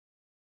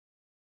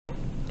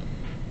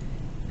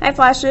Hi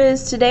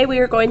Flashes, today we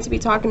are going to be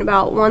talking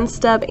about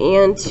one-step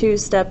and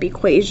two-step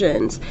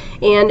equations,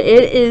 and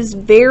it is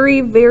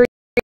very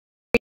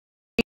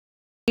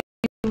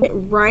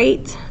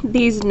write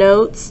these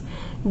notes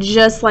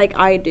just like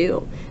I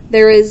do.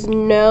 There is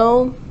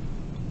no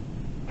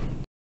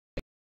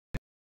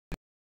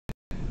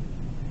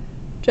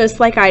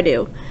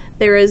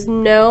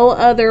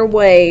other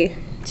way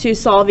to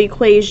solve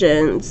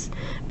equations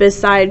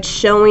besides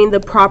showing the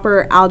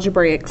proper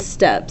algebraic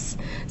steps.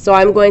 So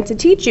I'm going to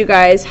teach you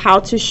guys how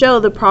to show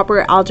the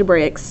proper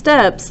algebraic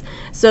steps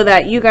so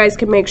that you guys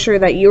can make sure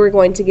that you are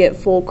going to get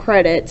full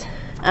credit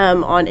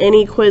on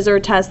any quiz or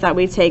test that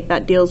we take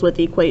that deals with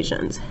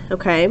equations.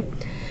 Okay?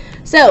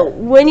 So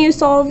when you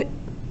solve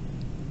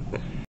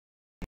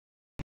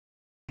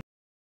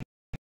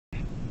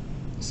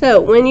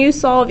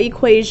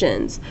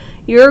equations,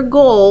 your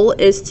goal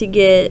is to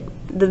get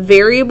the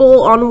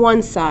variable on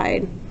one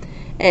side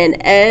and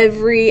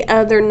every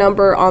other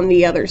number on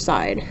the other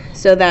side,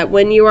 so that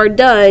when you are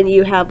done,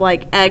 you have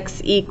like x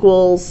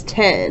equals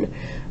 10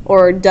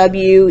 or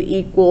w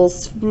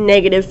equals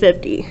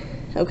 -50.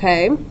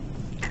 Okay?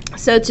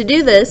 So to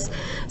do this,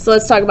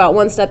 let's talk about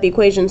one-step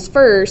equations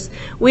first.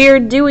 We are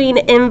doing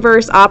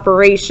inverse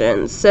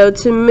operations. So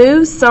to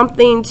move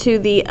something to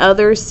the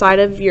other side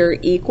of your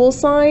equal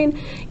sign,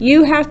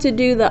 you have to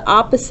do the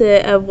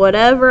opposite of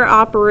whatever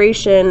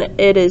operation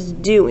it is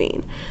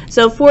doing.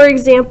 So for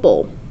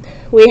example,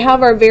 we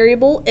have our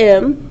variable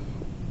m,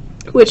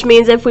 which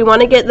means if we want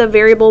to get the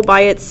variable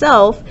by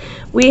itself,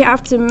 we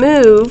have to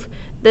move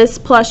this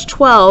plus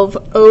 12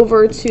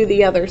 over to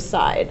the other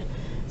side.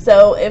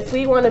 So if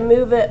we want to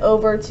move it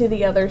over to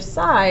the other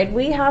side,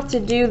 we have to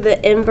do the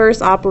inverse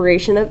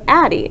operation of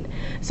adding.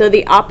 So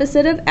the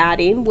opposite of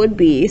adding would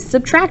be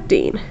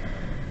subtracting.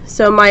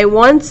 So my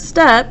one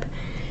step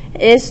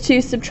is to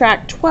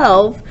subtract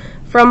 12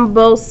 from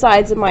both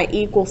sides of my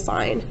equal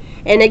sign.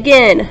 And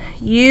again,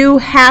 you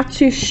have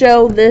to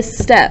show this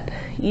step.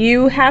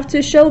 You have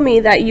to show me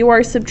that you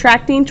are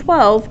subtracting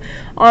 12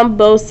 on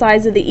both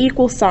sides of the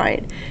equal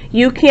sign.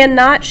 You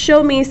cannot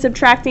show me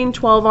subtracting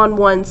 12 on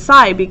one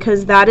side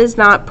because that is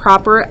not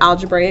proper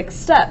algebraic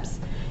steps.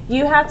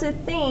 You have to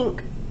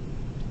think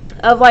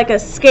of like a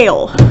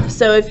scale.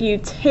 So if you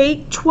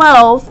take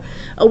 12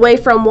 away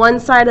from one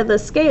side of the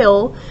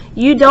scale,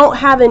 you don't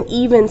have an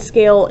even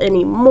scale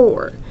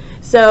anymore.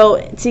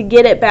 So to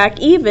get it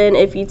back even,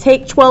 if you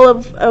take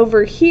 12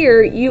 over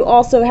here, you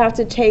also have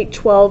to take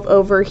 12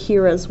 over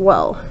here as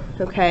well.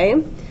 Okay?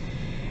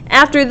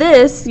 After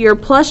this, your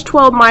plus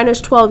 12 minus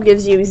 12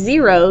 gives you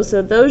 0,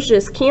 so those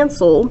just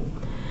cancel.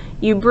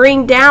 You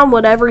bring down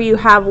whatever you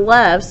have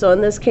left, so in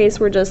this case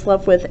we're just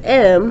left with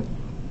m,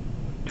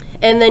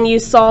 and then you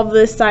solve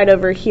this side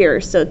over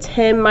here. So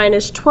 10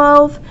 minus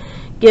 12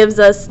 gives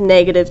us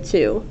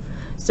 -2.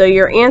 So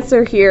your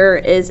answer here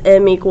is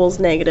m equals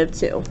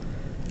 -2.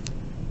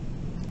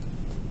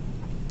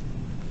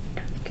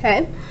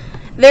 Okay.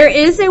 There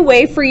is a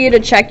way for you to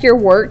check your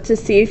work to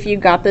see if you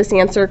got this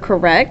answer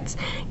correct.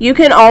 You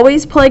can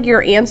always plug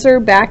your answer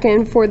back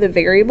in for the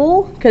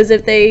variable, because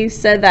if they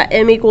said that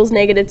m equals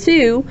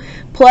 -2,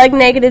 plug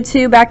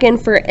 -2 back in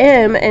for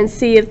m and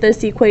see if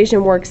this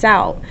equation works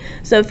out.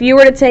 So if you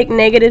were to take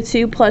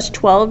 -2 plus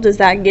 12, does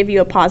that give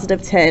you a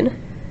positive 10?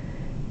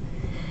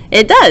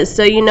 It does,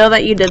 so you know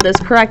that you did this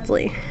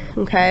correctly.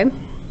 Okay.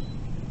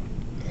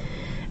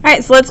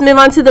 Alright, so let's move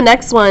on to the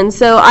next one.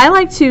 So I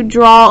like to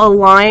draw a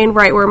line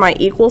right where my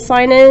equal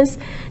sign is,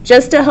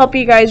 just to help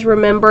you guys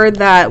remember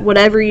that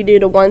whatever you do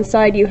to one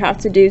side, you have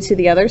to do to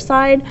the other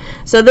side.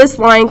 So this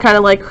line kind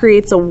of like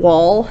creates a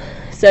wall,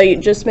 so you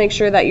just make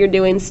sure that you're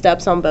doing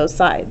steps on both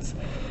sides.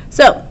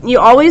 So you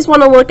always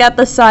want to look at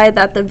the side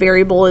that the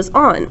variable is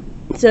on.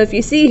 So if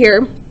you see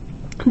here,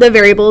 the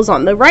variable is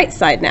on the right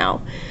side now.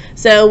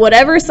 So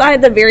whatever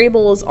side the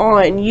variable is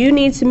on, you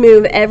need to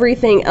move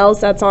everything else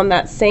that's on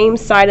that same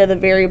side of the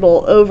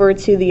variable over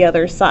to the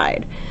other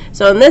side.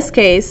 So in this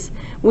case,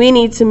 we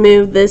need to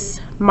move this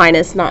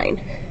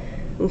 -9,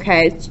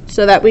 okay,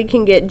 so that we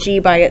can get g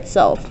by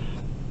itself.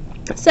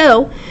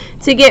 So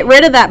to get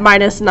rid of that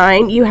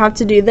 -9, you have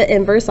to do the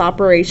inverse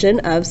operation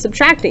of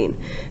subtracting.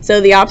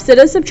 So the opposite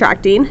of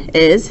subtracting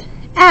is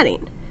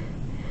adding.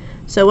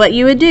 So what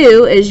you would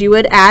do is you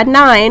would add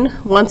 9,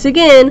 once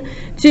again,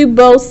 to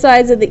both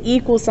sides of the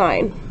equal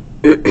sign.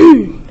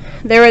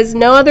 There is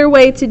no other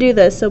way to do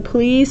this, so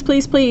please,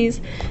 please,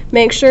 please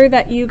make sure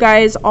that you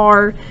guys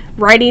are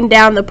writing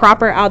down the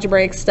proper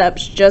algebraic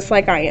steps just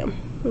like I am.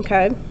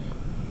 Okay?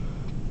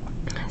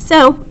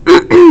 So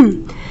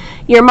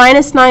your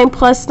 -9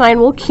 plus 9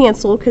 will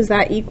cancel because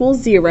that equals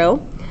 0.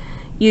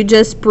 You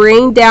just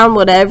bring down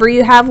whatever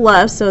you have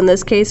left, so in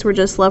this case we're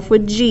just left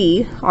with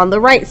g on the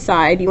right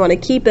side. You want to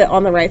keep it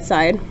on the right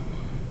side.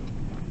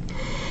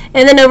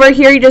 And then over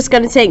here you're just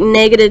going to take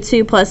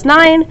 -2 plus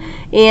 9,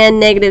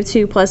 and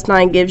 -2 plus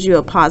 9 gives you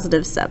a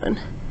positive 7.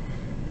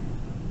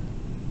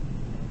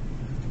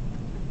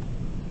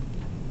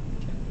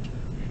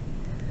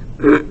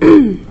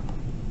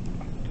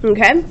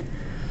 Okay?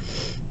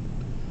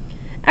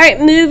 Alright,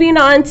 moving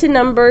on to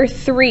number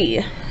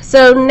 3.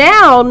 So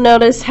now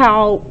notice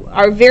how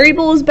our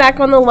variable is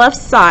back on the left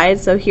side.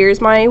 So here's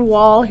my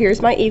wall,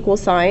 here's my equal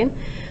sign.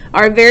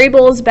 Our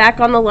variable is back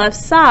on the left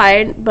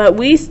side, but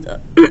we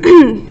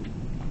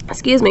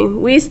excuse me,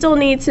 we still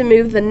need to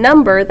move the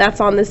number that's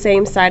on the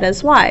same side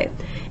as y.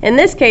 In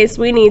this case,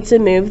 we need to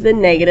move the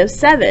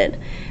 -7.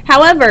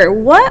 However,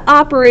 what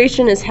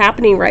operation is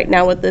happening right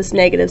now with this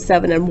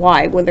 -7 and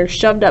y when they're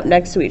shoved up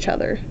next to each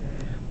other?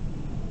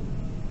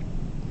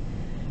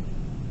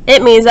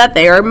 It means that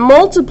they are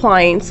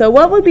multiplying. So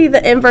what would be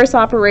the inverse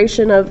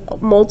operation of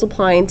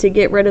multiplying to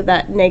get rid of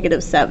that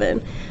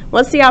 -7?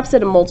 What's the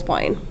opposite of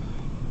multiplying?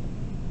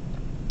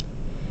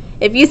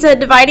 If you said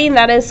dividing,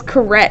 that is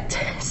correct.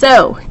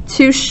 So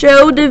to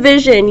show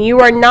division, you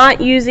are not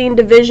using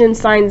division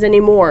signs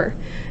anymore.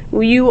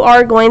 You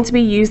are going to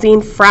be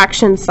using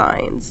fraction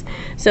signs.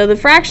 So the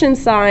fraction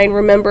sign,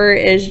 remember,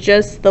 is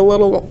just the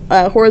little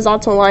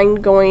horizontal line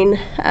going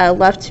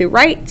left to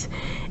right.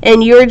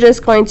 And you're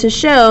just going to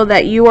show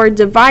that you are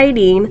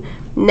dividing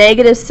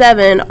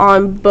 -7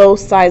 on both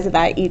sides of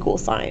that equal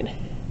sign.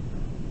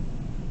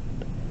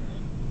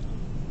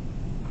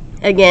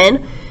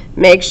 Again,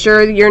 make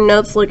sure your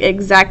notes look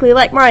exactly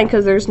like mine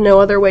because there's no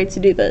other way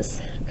to do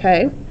this,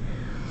 okay?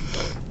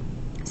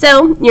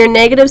 So your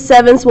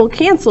 -7s will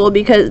cancel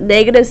because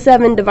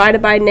 -7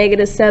 divided by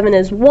 -7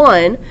 is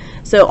 1.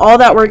 So all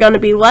that we're going to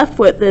be left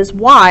with is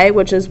y,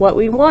 which is what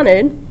we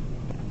wanted.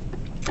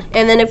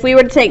 And then if we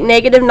were to take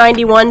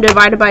 -91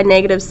 divided by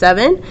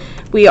 -7,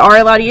 we are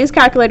allowed to use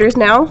calculators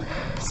now.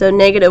 So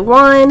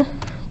 -1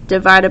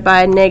 divided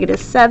by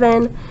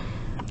 -7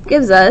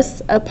 gives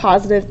us a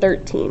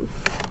 +13.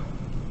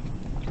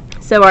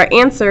 So our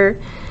answer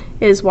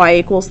is y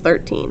equals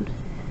 13.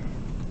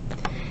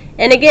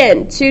 And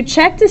again, to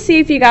check to see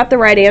if you got the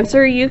right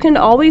answer, you can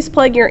always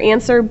plug your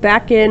answer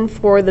back in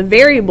for the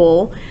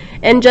variable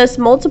and just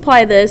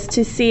multiply this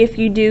to see if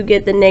you do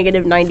get the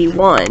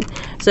 -91.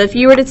 So if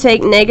you were to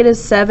take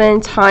 -7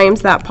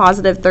 times that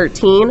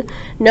 +13,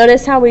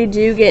 notice how we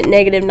do get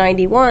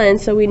 -91,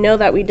 so we know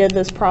that we did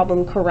this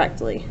problem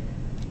correctly.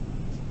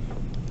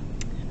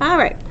 All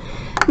right.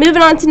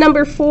 Moving on to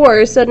number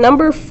 4. So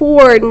number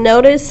 4,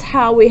 notice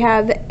how we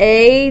have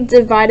a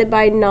divided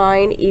by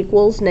 9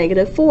 equals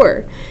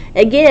 -4.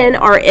 Again,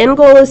 our end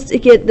goal is to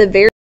get the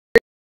variable.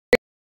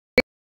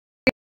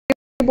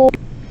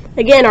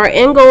 Again, our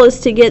end goal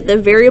is to get the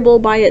variable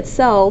by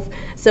itself,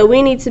 so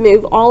we need to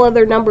move all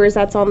other numbers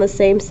that's on the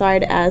same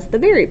side as the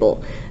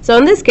variable. So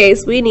in this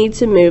case, we need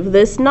to move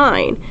this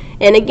 9.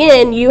 And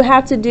again, you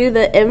have to do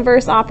the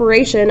inverse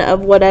operation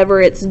of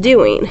whatever it's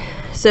doing.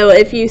 So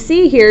if you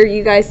see here,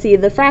 you guys see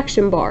the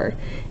fraction bar.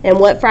 And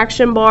what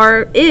fraction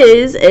bar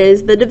is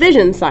the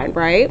division sign,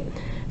 right?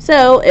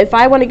 So if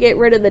I want to get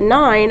rid of the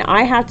 9,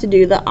 I have to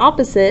do the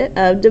opposite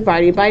of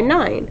dividing by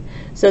 9.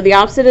 So the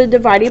opposite of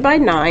dividing by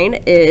 9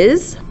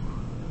 is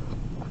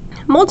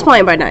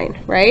multiplying by 9,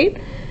 right?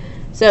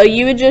 So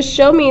you would just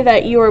show me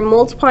that you are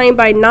multiplying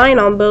by 9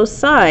 on both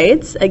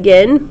sides.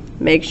 Again,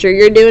 make sure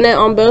you're doing it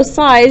on both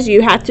sides.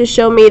 You have to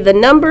show me the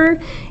number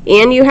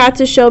and you have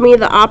to show me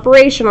the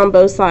operation on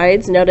both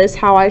sides. Notice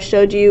how I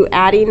showed you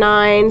adding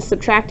 9,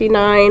 subtracting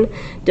 9,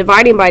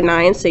 dividing by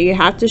 9. So you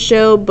have to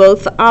show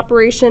both the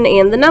operation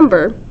and the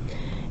number.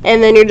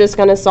 And then you're just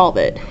going to solve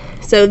it.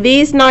 So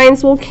these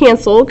 9s will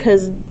cancel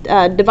because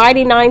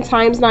dividing 9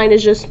 times 9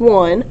 is just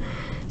 1.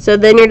 So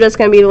then you're just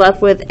going to be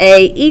left with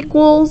a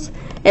equals,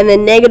 and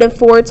then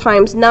 -4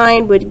 times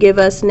 9 would give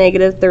us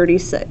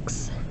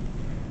 -36.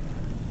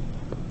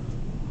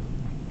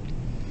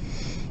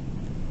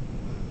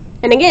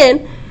 And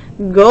again,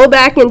 go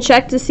back and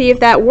check to see if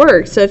that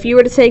works. So if you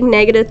were to take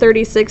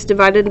 -36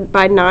 divided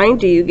by 9,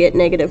 do you get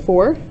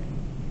 -4?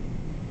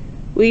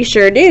 We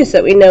sure do,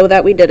 so we know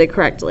that we did it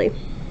correctly.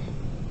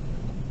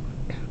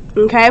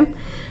 Okay,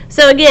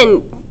 so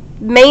again,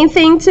 main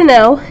thing to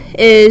know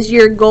is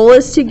your goal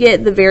is to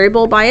get the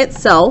variable by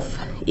itself.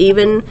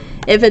 Even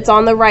if it's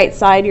on the right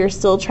side, you're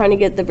still trying to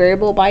get the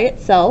variable by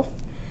itself.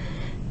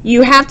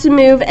 You have to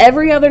move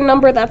every other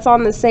number that's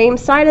on the same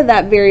side of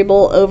that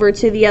variable over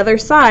to the other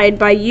side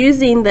by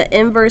using the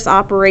inverse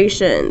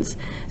operations.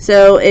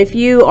 So if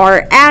you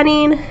are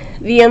adding,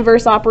 the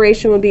inverse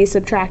operation would be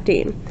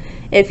subtracting.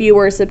 If you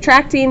were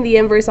subtracting, the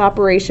inverse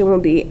operation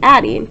would be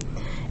adding.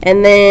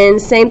 And then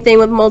same thing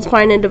with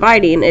multiplying and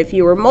dividing. If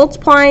you were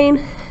multiplying,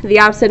 the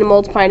opposite of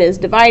multiplying is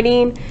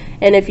dividing.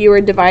 And if you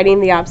were dividing,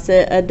 the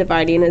opposite of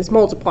dividing is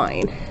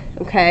multiplying.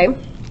 Okay?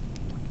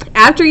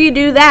 After you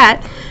do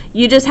that,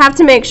 you just have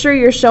to make sure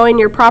you're showing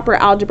your proper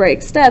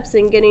algebraic steps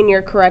and getting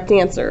your correct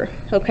answer.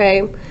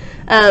 Okay?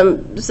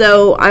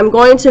 So I'm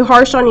going to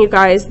harsh on you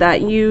guys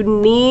that you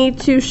need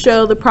to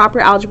show the proper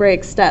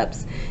algebraic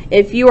steps.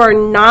 If you are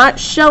not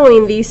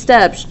showing these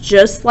steps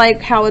just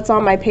like how it's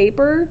on my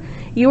paper,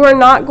 you are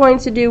not going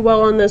to do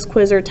well on this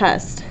quiz or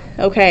test,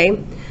 okay?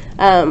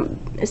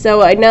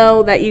 So I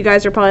know that you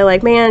guys are probably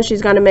like, man,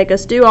 she's going to make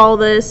us do all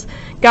this.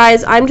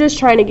 Guys, I'm just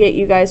trying to get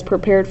you guys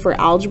prepared for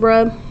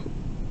algebra.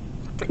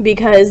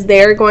 because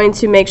they're going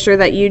to make sure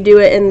that you do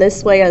it in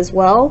this way as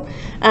well.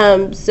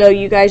 So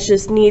you guys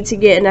just need to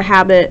get in a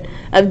habit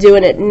of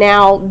doing it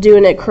now,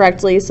 doing it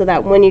correctly, so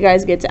that when you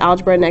guys get to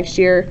algebra next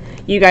year,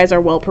 you guys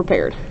are well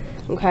prepared.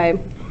 Okay.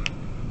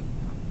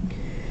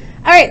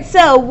 All right,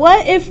 so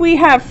what if we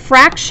have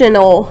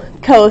fractional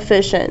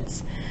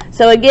coefficients?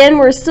 So again,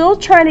 we're still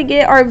trying to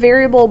get our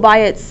variable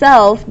by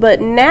itself,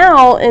 but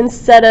now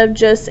instead of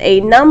just a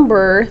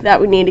number that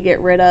we need to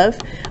get rid of,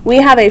 we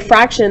have a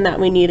fraction that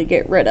we need to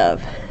get rid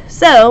of.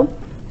 So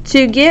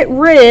to get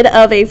rid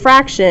of a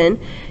fraction,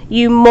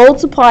 you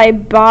multiply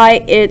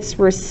by its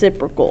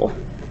reciprocal.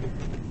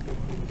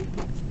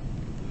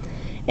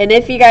 And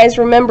if you guys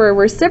remember,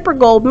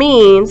 reciprocal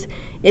means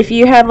if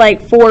you have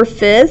like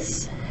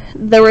 4/5,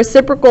 the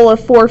reciprocal of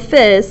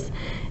 4/5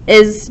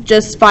 is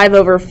just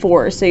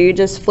 5/4. So you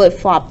just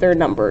flip-flop their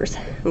numbers,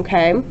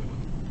 okay?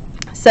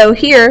 So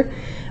here,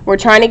 we're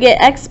trying to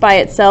get x by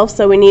itself,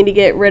 so we need to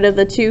get rid of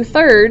the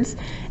 2/3.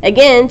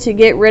 Again, to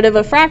get rid of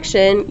a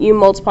fraction, you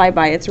multiply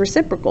by its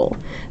reciprocal.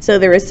 So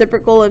the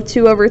reciprocal of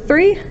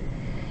 2/3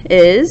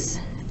 is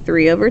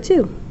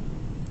 3/2.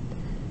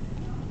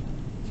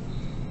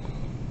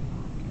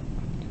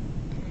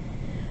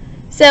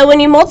 So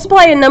when you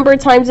multiply a number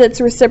times its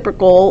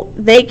reciprocal,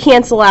 they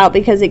cancel out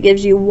because it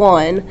gives you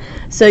 1.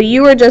 So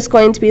you are just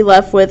going to be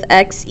left with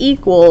x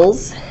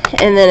equals,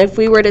 and then if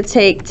we were to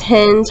take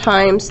 10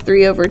 times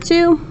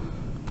 3/2,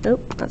 oh,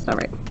 that's not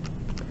right.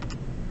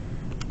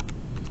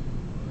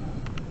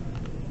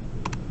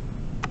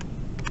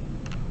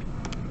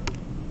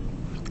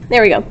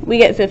 There we go, we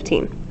get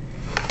 15.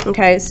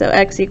 Okay, so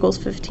x equals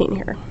 15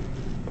 here.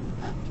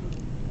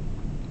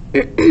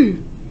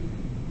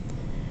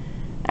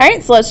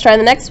 Alright, so let's try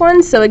the next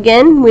one. So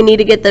again, we need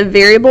to get the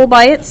variable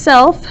by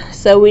itself.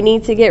 So we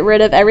need to get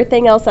rid of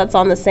everything else that's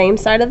on the same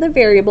side of the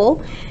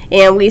variable.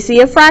 And we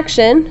see a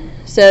fraction.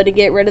 So to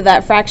get rid of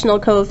that fractional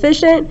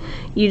coefficient,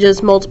 you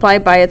just multiply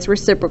by its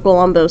reciprocal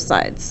on both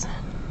sides.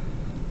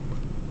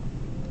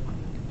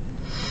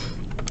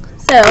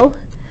 So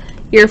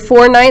your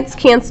 4/9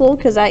 cancel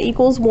because that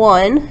equals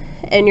 1.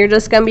 And you're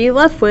just going to be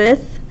left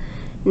with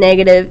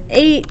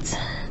 -8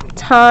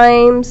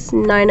 times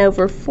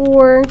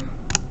 9/4.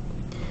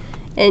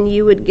 And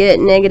you would get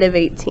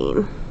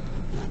 -18.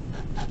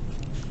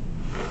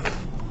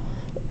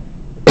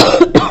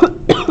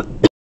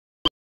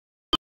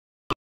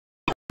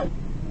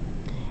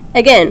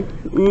 Again,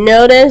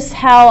 notice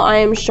how I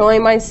am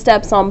showing my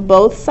steps on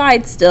both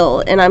sides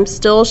still, and I'm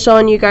still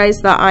showing you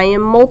guys that I am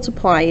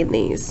multiplying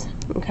these,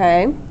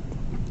 okay?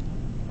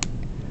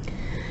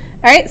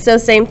 Alright, so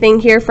same thing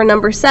here for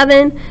number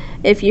 7.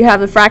 If you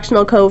have a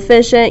fractional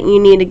coefficient, you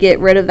need to get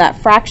rid of that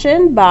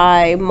fraction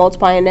by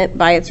multiplying it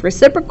by its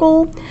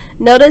reciprocal.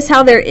 Notice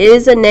how there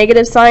is a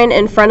negative sign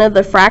in front of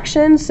the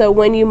fraction, so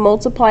when you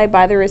multiply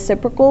by the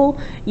reciprocal,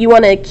 you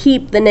want to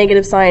keep the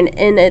negative sign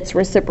in its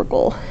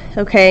reciprocal.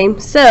 Okay,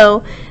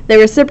 so the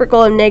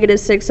reciprocal of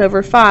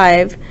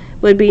 -6/5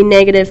 would be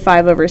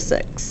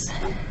 -5/6.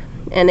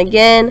 And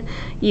again,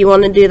 you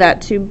want to do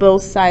that to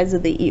both sides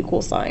of the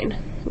equal sign.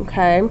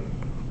 Okay.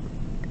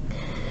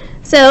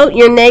 So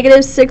your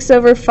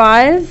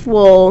 -6/5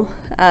 will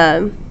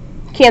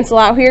cancel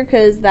out here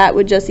because that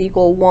would just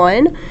equal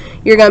 1.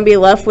 You're going to be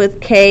left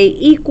with k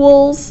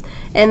equals,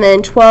 and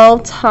then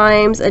 12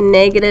 times a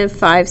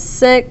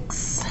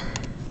 -5/6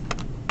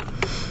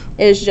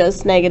 is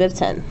just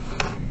 -10.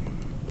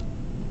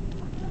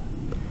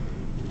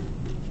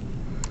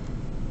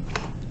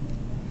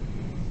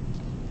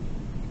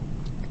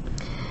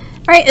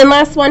 Alright, and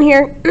last one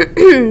here.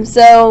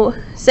 So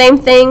same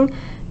thing.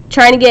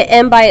 Trying to get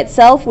m by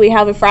itself, we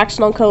have a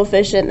fractional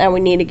coefficient that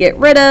we need to get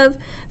rid of.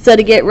 So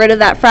to get rid of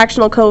that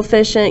fractional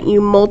coefficient, you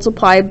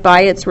multiply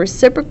by its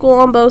reciprocal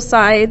on both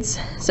sides.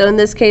 So in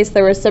this case,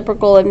 the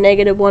reciprocal of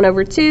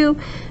 -1/2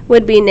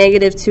 would be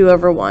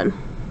 -2/1.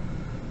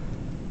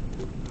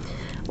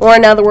 Or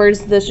in other words,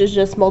 this is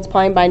just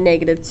multiplying by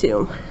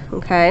 -2.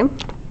 Okay?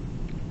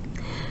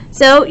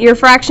 So your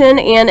fraction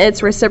and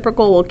its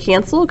reciprocal will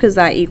cancel because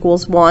that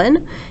equals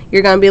 1.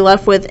 You're going to be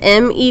left with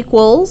m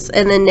equals,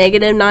 and then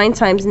 -9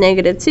 times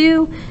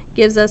 -2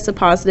 gives us a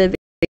positive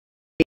 8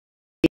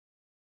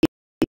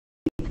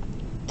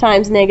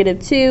 times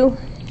 -2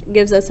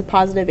 gives us a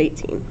positive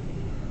 18.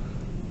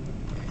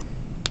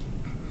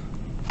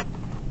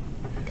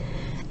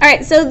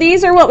 Alright, so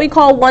these are what we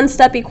call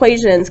one-step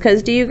equations,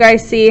 because do you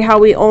guys see how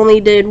we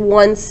only did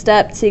one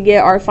step to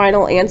get our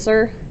final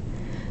answer?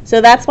 So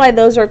that's why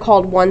those are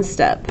called one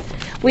step.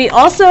 We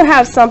also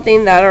have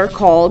something that are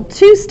called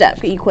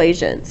two-step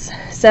equations.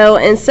 So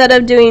instead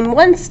of doing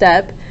one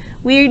step,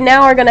 we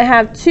now are going to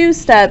have 2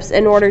 steps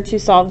in order to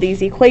solve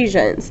these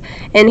equations.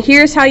 And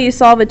here's how you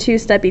solve a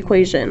two-step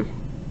equation.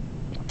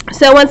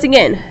 So once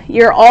again,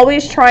 you're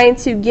always trying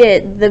to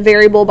get the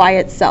variable by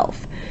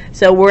itself.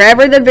 So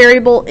wherever the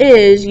variable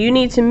is, you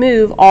need to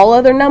move all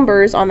other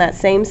numbers on that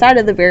same side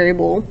of the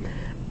variable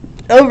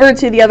over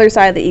to the other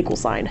side of the equal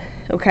sign.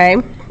 Okay?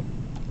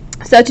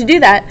 So to do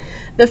that,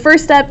 the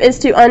first step is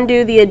to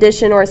undo the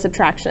addition or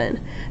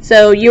subtraction.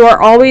 So you are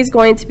always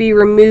going to be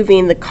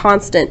removing the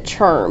constant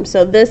term.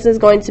 So this is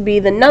going to be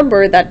the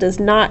number that does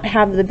not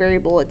have the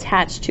variable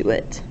attached to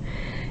it.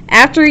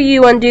 After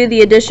you undo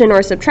the addition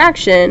or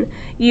subtraction,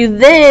 you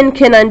then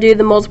can undo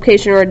the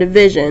multiplication or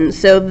division.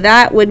 So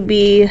that would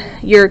be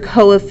your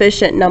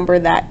coefficient number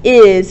that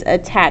is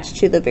attached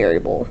to the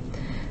variable.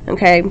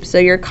 Okay, so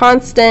your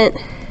constant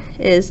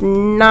is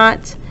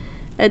not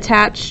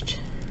attached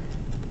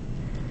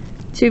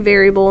to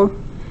variable.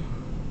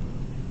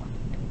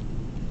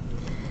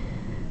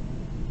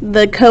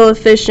 The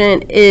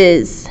coefficient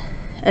is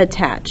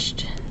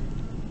attached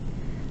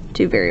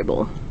to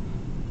variable.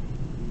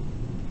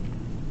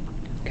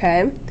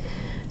 Okay,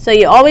 so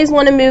you always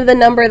want to move the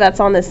number that's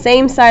on the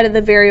same side of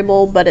the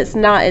variable, but it's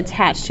not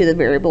attached to the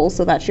variable,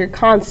 so that's your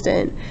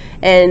constant.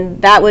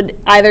 And that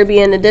would either be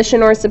an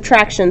addition or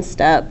subtraction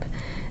step.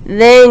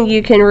 Then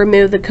you can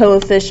remove the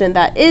coefficient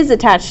that is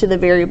attached to the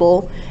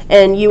variable,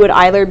 and you would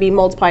either be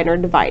multiplying or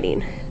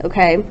dividing.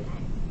 Okay,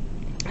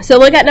 so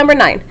look at number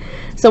 9.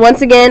 So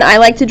once again, I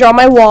like to draw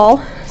my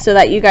wall so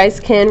that you guys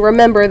can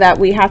remember that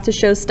we have to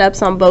show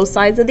steps on both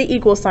sides of the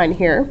equal sign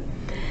here.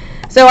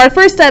 So our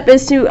first step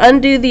is to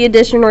undo the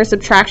addition or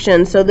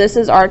subtraction. So this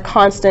is our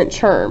constant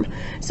term.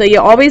 So you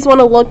always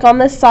want to look on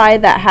the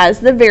side that has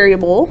the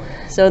variable.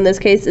 So in this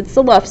case, it's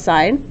the left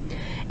side.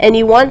 And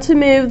you want to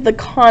move the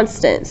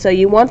constant. So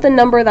you want the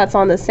number that's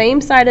on the same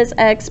side as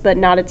x but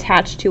not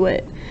attached to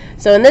it.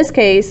 So in this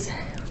case,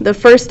 the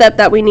first step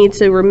that we need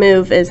to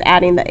remove is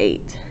adding the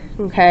 8.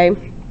 Okay?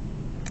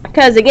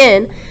 Because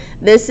again,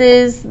 this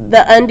is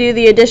the undo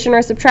the addition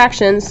or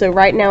subtraction. So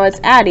right now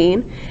it's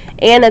adding.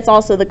 And it's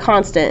also the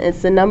constant.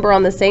 It's the number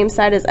on the same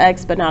side as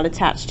x but not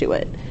attached to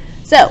it.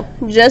 So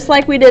just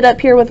like we did up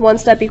here with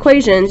one-step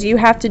equations, you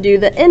have to do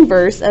the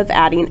inverse of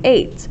adding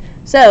 8.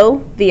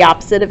 So the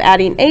opposite of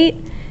adding 8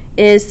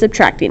 is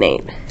subtracting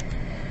 8.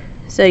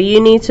 So you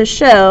need to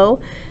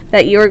show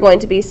that you are going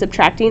to be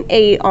subtracting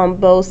 8 on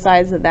both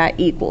sides of that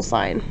equal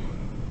sign.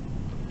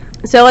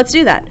 So let's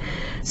do that.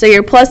 So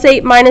your plus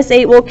 8 minus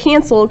 8 will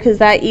cancel because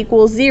that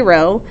equals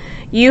 0.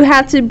 You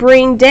have to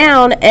bring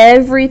down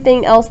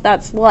everything else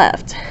that's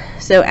left.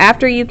 So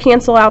after you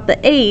cancel out the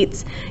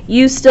 8s,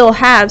 you still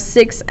have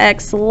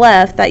 6x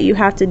left that you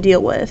have to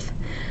deal with.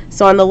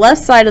 So on the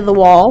left side of the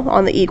wall,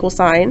 on the equal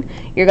sign,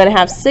 you're going to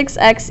have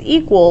 6x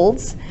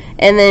equals,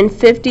 and then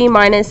 50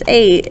 minus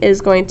 8 is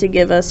going to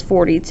give us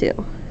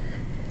 42.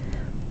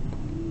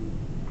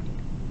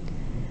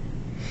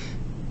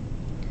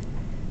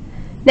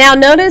 Now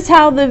notice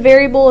how the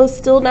variable is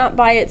still not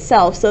by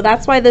itself, so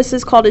that's why this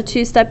is called a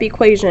two-step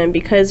equation,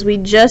 because we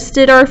just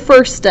did our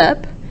first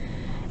step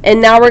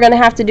and now we're going to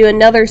have to do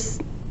another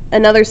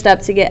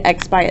step to get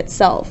x by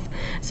itself.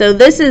 So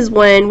this is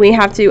when we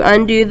have to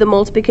undo the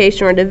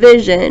multiplication or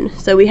division,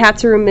 so we have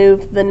to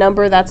remove the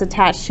number that's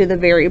attached to the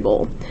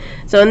variable.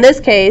 So in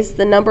this case,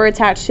 the number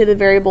attached to the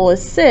variable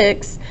is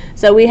 6,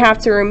 so we have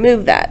to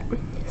remove that.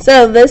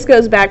 So this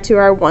goes back to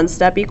our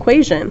one-step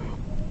equation.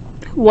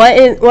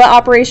 What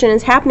operation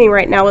is happening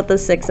right now with the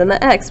 6 and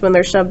the x when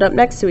they're shoved up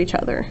next to each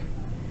other?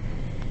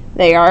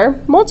 They are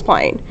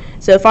multiplying.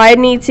 So if I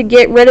need to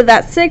get rid of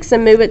that 6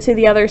 and move it to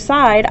the other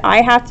side,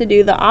 I have to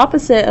do the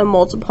opposite of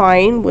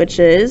multiplying, which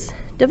is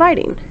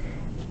dividing.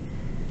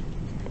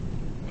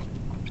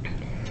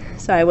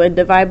 So I would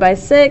divide by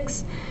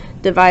 6,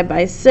 divide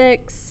by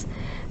 6.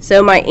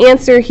 So my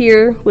answer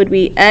here would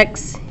be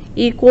x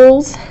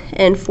equals,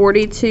 and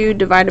 42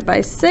 divided by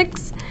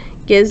 6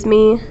 gives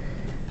me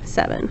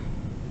 7.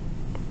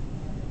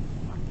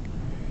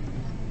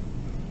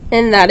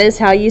 And that is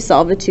how you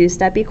solve a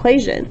two-step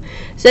equation.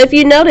 So if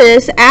you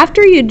notice,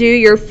 after you do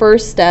your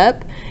first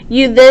step,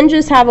 you then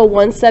just have a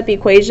one-step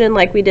equation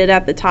like we did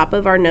at the top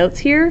of our notes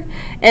here,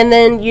 and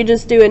then you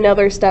just do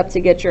another step to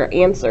get your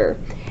answer.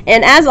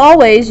 And as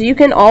always, you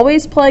can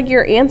always plug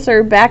your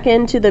answer back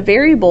into the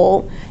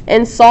variable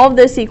and solve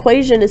this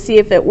equation to see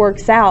if it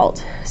works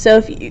out. So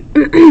if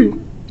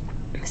you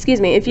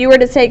excuse me, if you were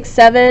to take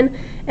 7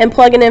 and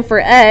plug it in for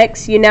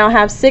x, you now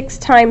have 6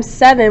 times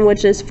 7,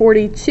 which is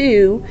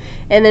 42,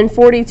 and then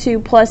 42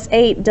 plus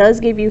 8 does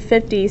give you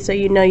 50, so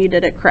you know you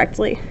did it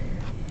correctly.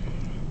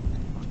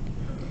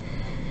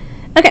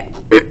 Okay,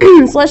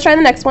 so let's try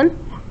the next one.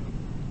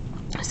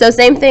 So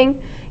same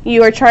thing,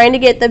 you are trying to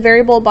get the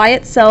variable by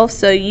itself,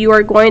 so you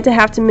are going to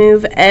have to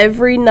move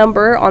every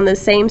number on the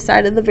same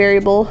side of the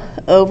variable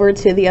over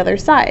to the other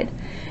side.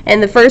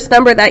 And the first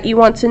number that you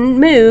want to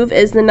move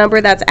is the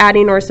number that's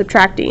adding or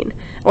subtracting.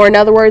 Or in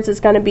other words, it's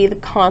going to be the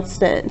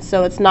constant,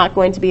 so it's not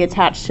going to be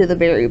attached to the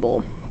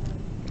variable.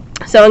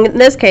 So in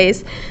this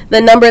case,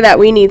 the number that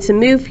we need to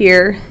move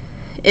here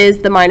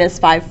is the minus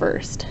 5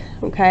 first.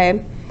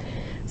 Okay?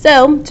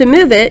 So to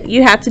move it,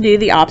 you have to do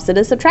the opposite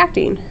of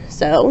subtracting.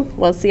 So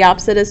what's the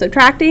opposite of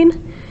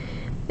subtracting?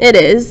 It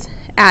is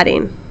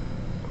adding.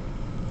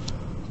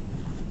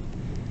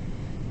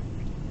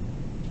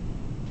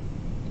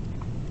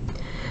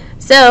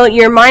 So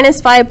your minus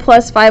 5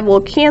 plus 5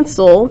 will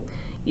cancel.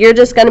 You're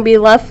just going to be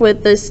left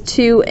with this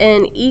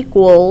 2n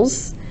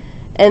equals,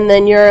 and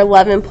then your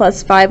 11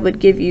 plus 5 would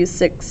give you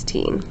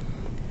 16.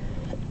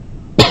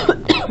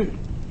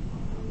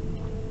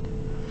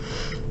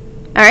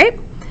 Alright,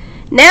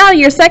 now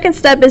your second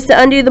step is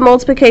to undo the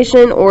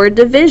multiplication or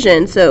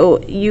division,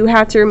 so you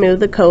have to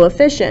remove the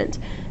coefficient.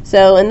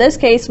 So in this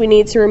case, we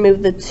need to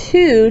remove the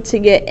 2 to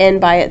get n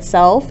by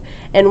itself,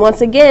 and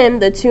once again,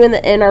 the 2 and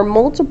the n are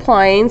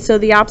multiplying, so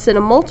the opposite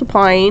of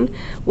multiplying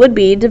would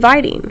be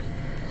dividing.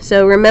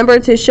 So remember,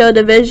 to show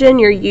division,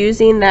 you're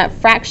using that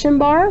fraction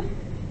bar,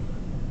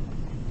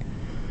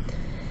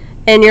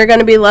 and you're going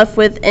to be left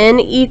with n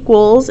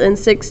equals, and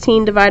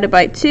 16 divided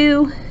by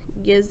 2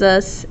 gives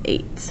us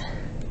 8.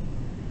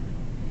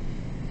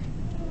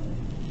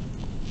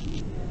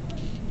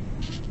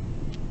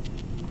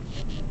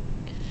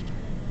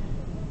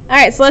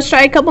 Alright, so let's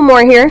try a couple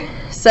more here.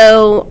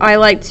 So I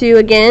like to,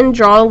 again,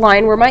 draw a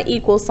line where my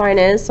equal sign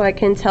is so I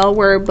can tell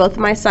where both of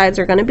my sides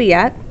are going to be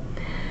at.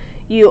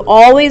 You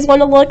always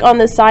want to look on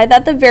the side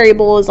that the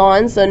variable is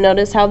on, so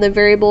notice how the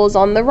variable is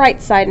on the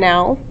right side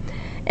now.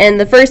 And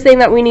the first thing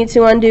that we need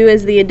to undo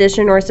is the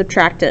addition or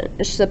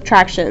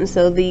subtraction,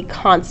 so the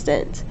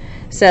constant.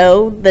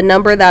 So the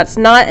number that's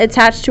not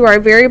attached to our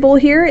variable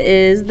here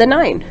is the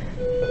 9.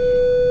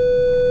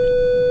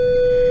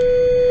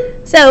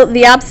 So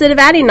the opposite of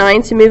adding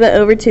 9, to move it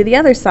over to the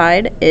other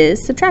side,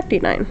 is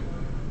subtracting 9.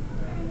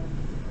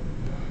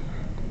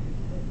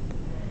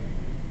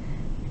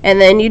 And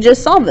then you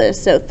just solve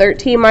this. So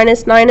 13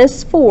 minus 9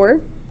 is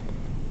 4.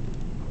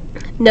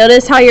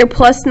 Notice how your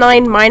plus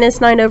 9 minus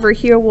 9 over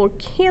here will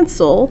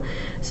cancel.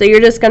 So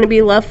you're just going to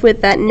be left with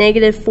that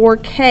negative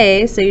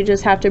 4k, so you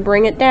just have to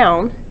bring it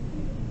down.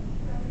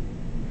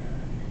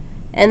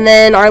 And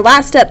then our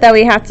last step that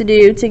we have to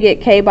do to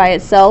get k by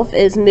itself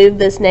is move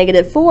this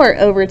negative 4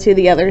 over to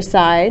the other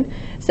side.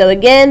 So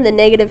again, the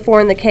negative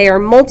 4 and the k are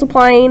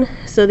multiplying,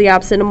 so the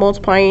opposite of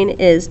multiplying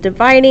is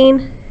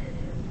dividing.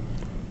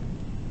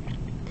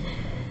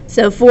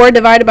 So 4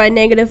 divided by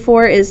negative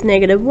 4 is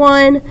negative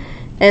 1,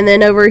 and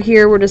then over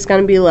here we're just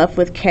going to be left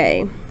with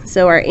k.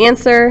 So our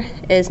answer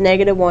is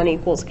negative 1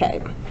 equals k.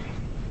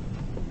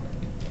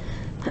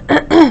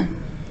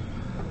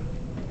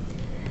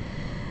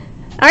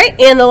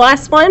 Alright, and the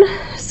last one.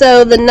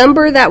 So the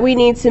number that we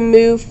need to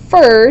move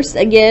first,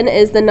 again,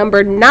 is the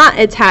number not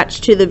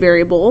attached to the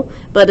variable,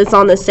 but it's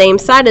on the same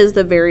side as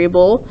the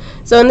variable.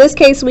 So in this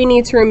case, we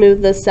need to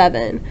remove the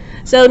 7.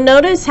 So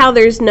notice how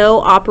there's no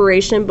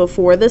operation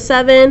before the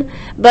 7,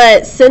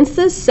 but since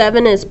this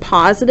 7 is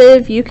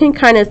positive, you can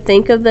kind of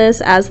think of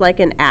this as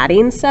like an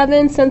adding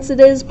 7 since it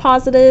is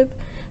positive.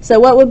 So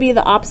what would be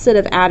the opposite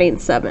of adding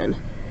 7?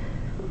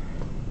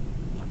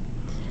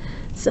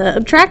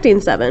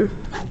 Subtracting 7.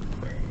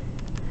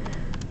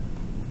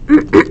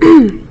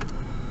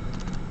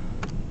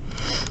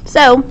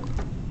 So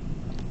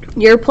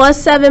your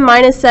plus 7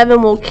 minus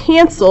 7 will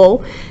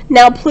cancel.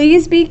 Now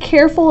please be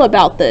careful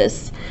about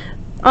this.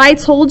 I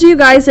told you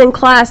guys in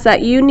class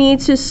that you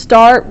need to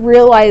start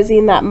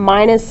realizing that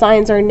minus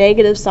signs are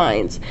negative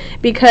signs,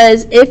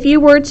 because if you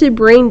were to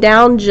bring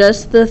down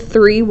just the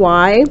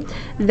 3y,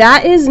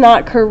 that is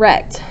not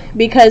correct.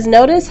 Because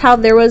notice how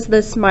there was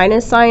this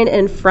minus sign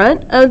in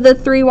front of the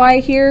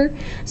 3y here.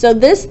 So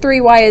this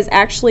 3y is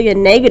actually a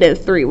negative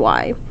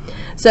 3y.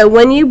 So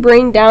when you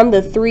bring down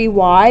the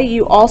 3y,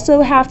 you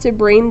also have to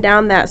bring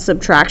down that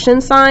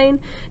subtraction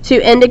sign to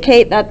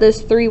indicate that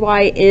this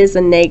 3y is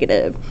a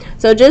negative.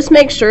 So just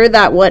make sure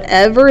that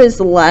whatever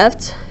is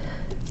left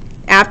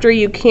after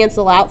you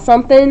cancel out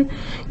something,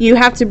 you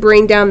have to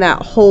bring down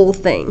that whole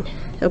thing,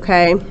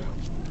 okay?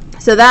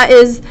 So that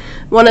is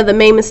one of the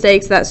main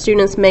mistakes that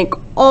students make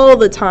all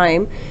the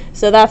time.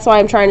 So that's why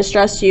I'm trying to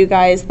stress to you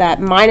guys that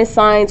minus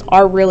signs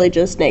are really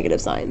just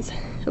negative signs,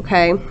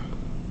 okay?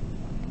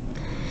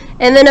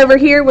 And then over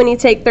here, when you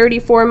take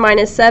 34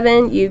 minus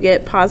 7, you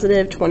get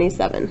positive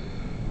 27.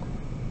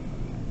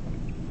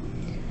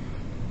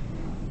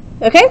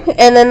 Okay,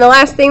 and then the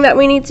last thing that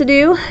we need to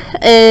do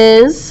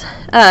is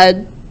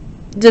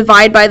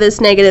divide by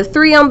this negative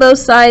 3 on both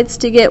sides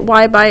to get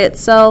y by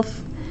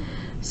itself.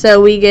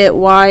 So we get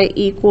y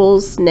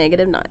equals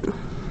negative 9.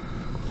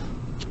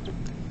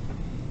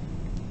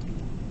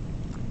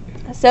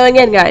 So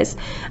again, guys,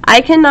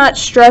 I cannot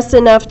stress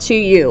enough to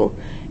you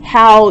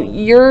how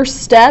your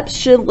steps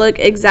should look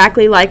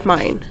exactly like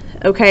mine.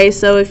 Okay,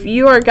 so if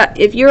you are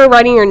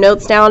writing your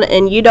notes down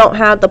and you don't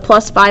have the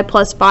plus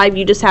 5,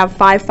 you just have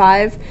 5,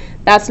 5,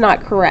 that's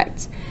not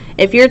correct.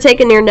 If you're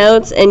taking your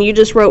notes and you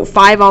just wrote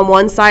 5 on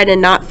one side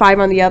and not 5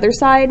 on the other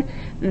side,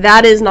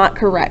 that is not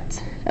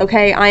correct.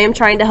 Okay, I am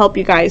trying to help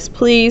you guys.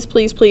 Please,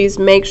 please, please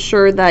make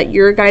sure that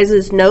your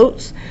guys'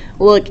 notes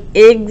look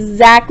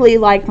exactly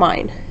like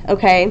mine.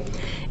 Okay,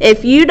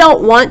 if you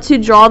don't want to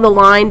draw the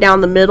line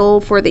down the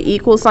middle for the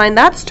equal sign,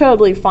 that's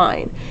totally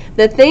fine.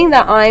 The thing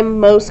that I'm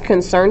most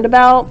concerned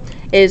about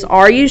is,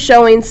 are you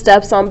showing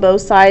steps on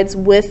both sides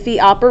with the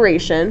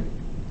operation?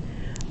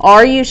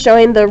 Are you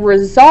showing the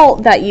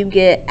result that you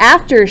get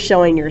after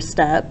showing your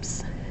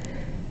steps?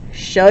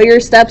 Show your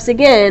steps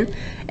again,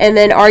 And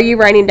then are you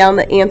writing down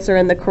the answer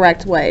in the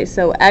correct way?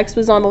 So x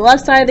was on the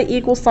left side of the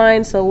equal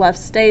sign, so left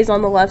stays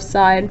on the left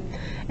side,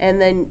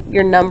 and then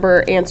your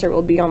number answer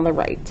will be on the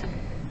right.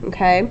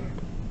 Okay?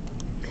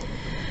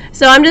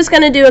 So I'm just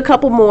going to do a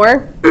couple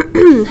more.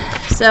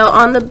 So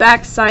on the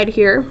back side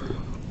here,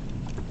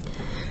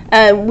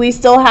 we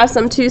still have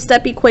some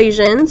two-step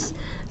equations.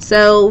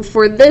 So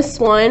for this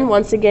one,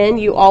 once again,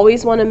 you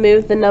always want to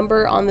move the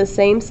number on the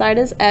same side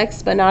as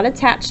x but not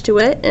attached to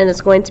it, and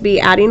it's going to be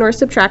adding or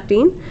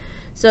subtracting.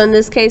 So in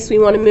this case, we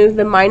want to move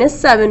the minus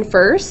 7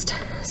 first.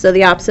 So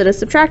the opposite of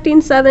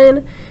subtracting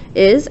 7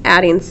 is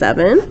adding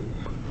 7.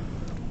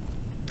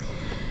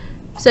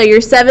 So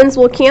your 7s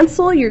will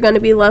cancel. You're going to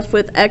be left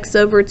with x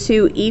over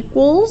 2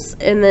 equals,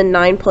 and then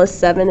 9 plus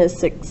 7 is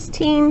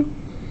 16.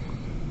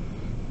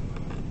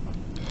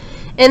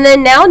 And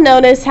then now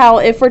notice how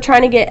if we're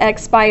trying to get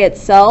x by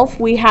itself,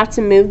 we have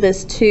to move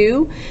this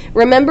 2.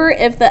 Remember,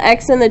 if the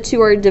x and the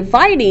 2 are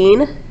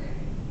dividing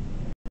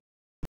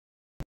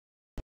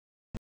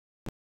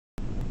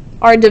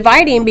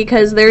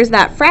because there's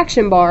that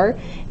fraction bar,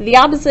 the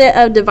opposite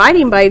of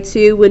dividing by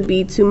 2 would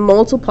be to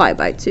multiply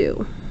by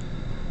 2.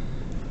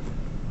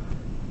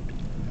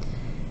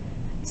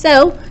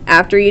 So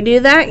after you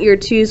do that, your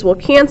 2's will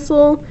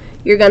cancel.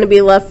 You're going to be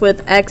left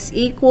with x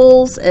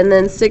equals, and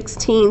then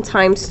 16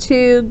 times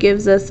 2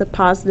 gives us a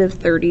positive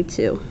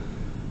 32.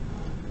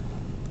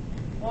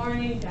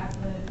 Morning,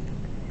 Jacqueline.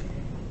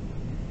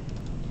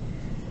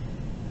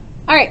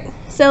 All right,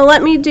 so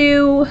let me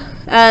do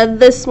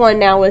this one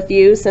now with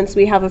you since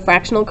we have a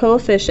fractional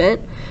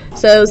coefficient.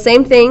 So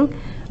same thing,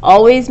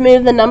 always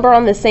move the number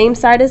on the same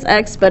side as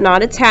x but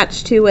not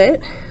attached to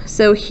it.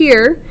 So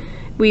here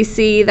we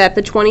see that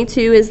the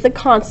 22 is the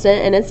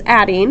constant and it's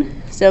adding.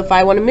 So if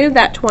I want to move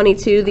that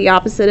 22, the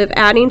opposite of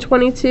adding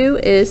 22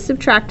 is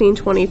subtracting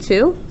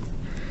 22.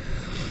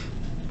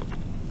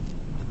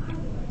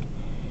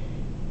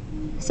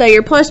 So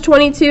your plus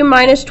 22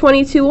 minus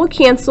 22 will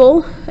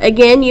cancel.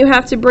 Again, you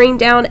have to bring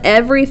down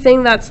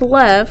everything that's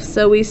left,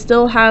 so we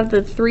still have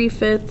the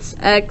 3/5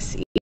 x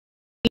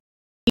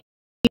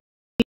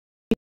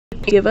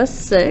give us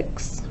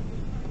 6.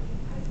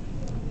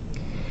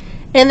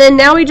 And then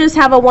now we just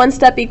have a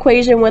one-step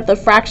equation with a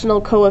fractional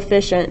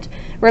coefficient.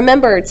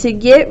 Remember, to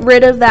get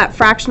rid of that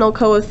fractional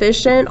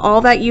coefficient, all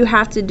that you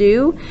have to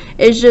do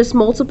is just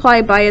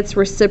multiply by its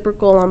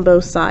reciprocal on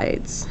both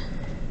sides.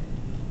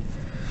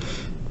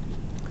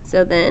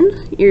 So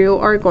then you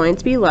are going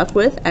to be left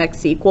with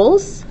x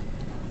equals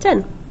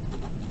 10.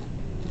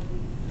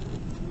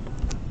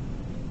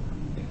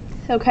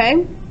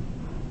 Okay?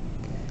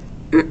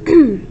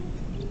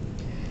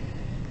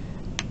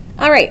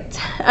 All right.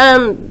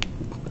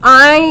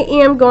 I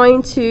am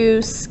going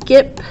to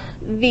skip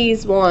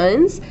these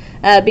ones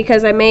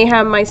because I may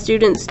have my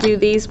students do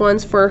these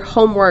ones for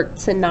homework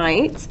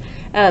tonight.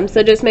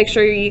 So just make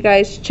sure you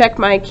guys check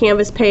my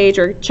Canvas page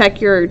or check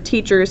your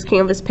teacher's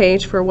Canvas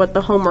page for what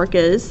the homework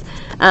is.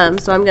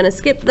 So I'm going to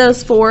skip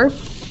those 4.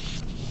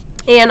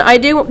 And I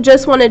do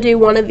just want to do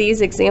one of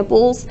these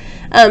examples.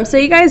 So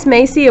you guys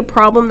may see a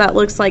problem that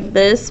looks like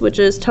this, which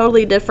is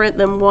totally different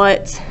than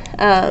what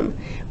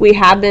we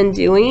have been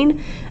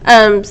doing.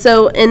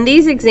 So in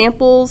these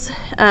examples,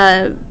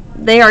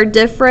 they are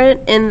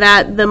different in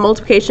that the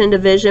multiplication and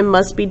division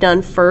must be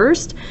done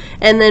first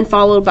and then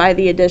followed by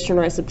the addition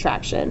or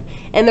subtraction.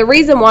 And the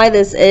reason why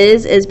this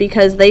is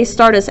because they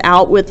start us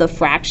out with a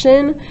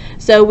fraction.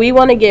 So we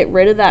want to get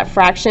rid of that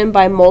fraction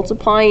by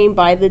multiplying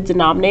by the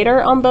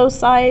denominator on both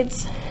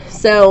sides.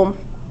 So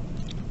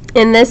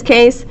in this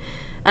case,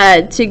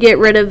 to get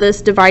rid of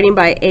this dividing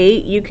by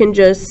 8, you can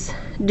just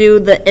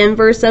do the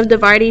inverse of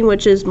dividing,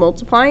 which is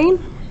multiplying.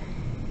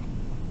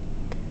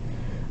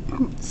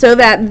 So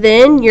that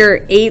then your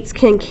 8's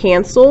can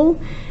cancel,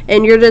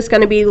 and you're just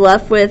going to be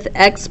left with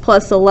x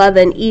plus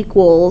 11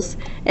 equals,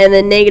 and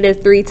then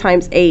negative 3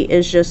 times 8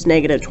 is just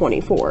negative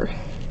 24.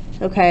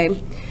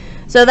 Okay,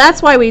 so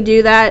that's why we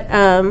do that.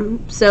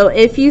 So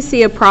if you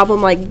see a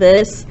problem like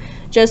this,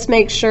 just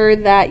make sure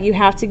that you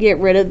have to get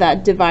rid of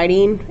that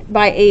dividing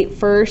by 8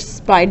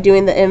 first by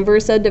doing the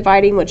inverse of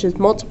dividing, which is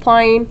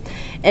multiplying,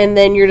 and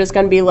then you're just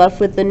going to be left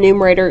with the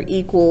numerator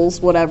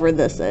equals whatever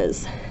this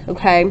is.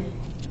 Okay.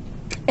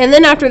 And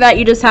then after that,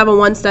 you just have a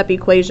one-step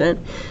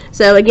equation.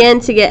 So again,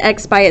 to get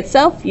x by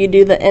itself, you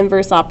do the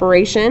inverse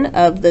operation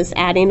of this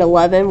adding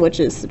 11, which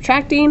is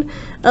subtracting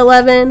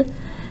 11.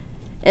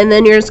 And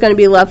then you're just going to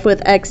be left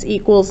with x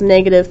equals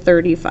negative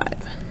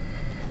 35.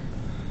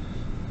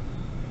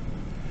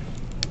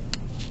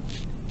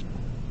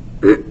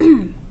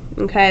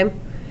 Okay.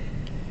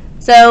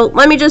 So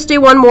let me just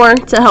do one more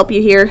to help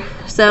you here.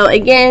 So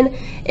again,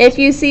 if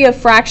you see a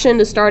fraction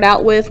to start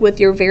out with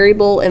your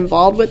variable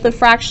involved with the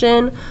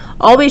fraction,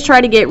 always try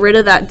to get rid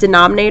of that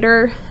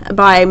denominator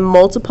by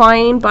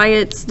multiplying by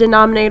its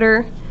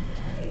denominator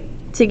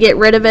to get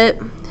rid of it.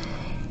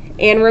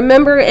 And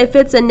remember, if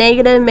it's a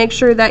negative, make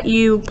sure that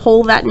you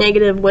pull that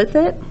negative with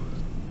it.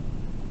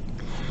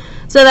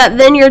 so that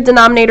then your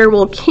denominator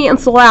will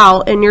cancel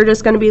out and you're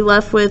just going to be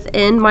left with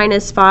n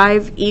minus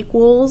 5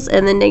 equals,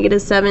 and then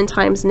negative 7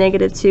 times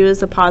negative 2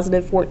 is a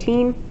positive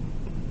 14.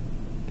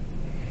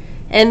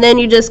 And then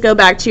you just go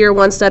back to your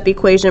one-step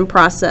equation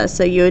process.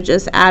 So you would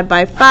just add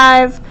by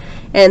 5,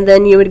 and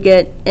then you would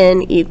get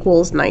n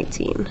equals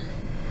 19.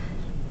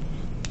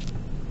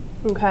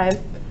 Okay.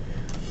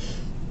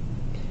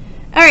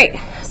 All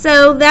right,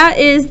 so that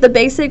is the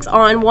basics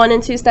on 1-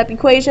 and 2-step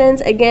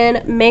equations.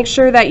 Again, make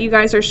sure that you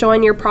guys are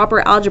showing your proper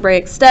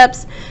algebraic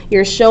steps.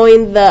 You're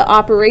showing the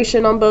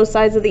operation on both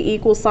sides of the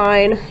equal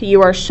sign.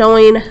 You are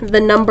showing the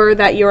number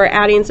that you are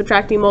adding,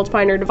 subtracting,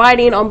 multiplying, or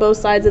dividing on both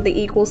sides of the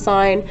equal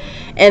sign.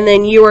 And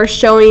then you are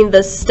showing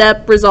the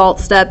step, result,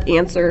 step,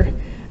 answer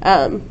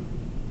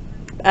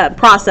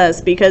process,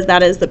 because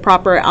that is the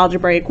proper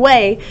algebraic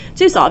way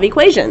to solve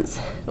equations.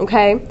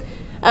 Okay.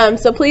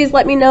 So please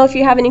let me know if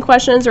you have any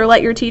questions, or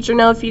let your teacher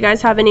know if you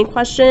guys have any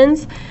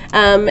questions.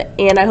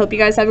 And I hope you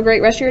guys have a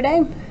great rest of your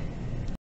day.